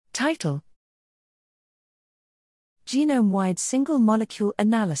Title: Genome-wide single-molecule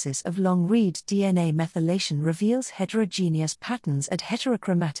analysis of long-read DNA methylation reveals heterogeneous patterns at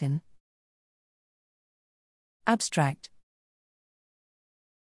heterochromatin. Abstract: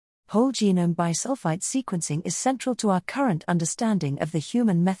 Whole genome bisulfite sequencing is central to our current understanding of the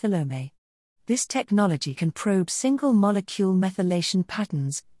human methylome. This technology can probe single-molecule methylation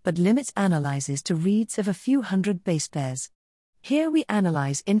patterns, but limits analyses to reads of a few hundred base pairs. Here we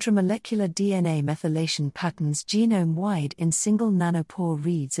analyze intramolecular DNA methylation patterns genome-wide in single nanopore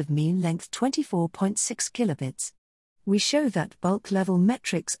reads of mean length 24.6 kilobits. We show that bulk-level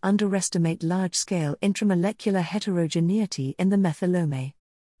metrics underestimate large-scale intramolecular heterogeneity in the methylome.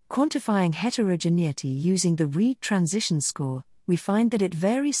 Quantifying heterogeneity using the read transition score, we find that it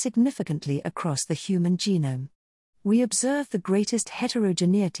varies significantly across the human genome. We observe the greatest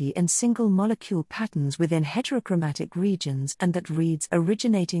heterogeneity in single-molecule patterns within heterochromatic regions, and that reads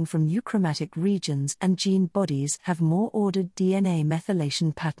originating from euchromatic regions and gene bodies have more ordered DNA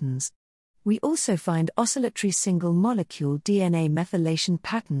methylation patterns. We also find oscillatory single-molecule DNA methylation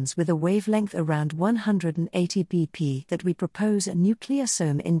patterns with a wavelength around 180 bp that we propose are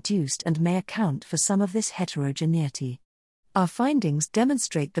nucleosome-induced and may account for some of this heterogeneity. Our findings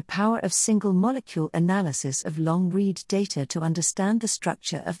demonstrate the power of single-molecule analysis of long-read data to understand the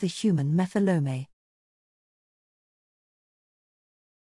structure of the human methylome.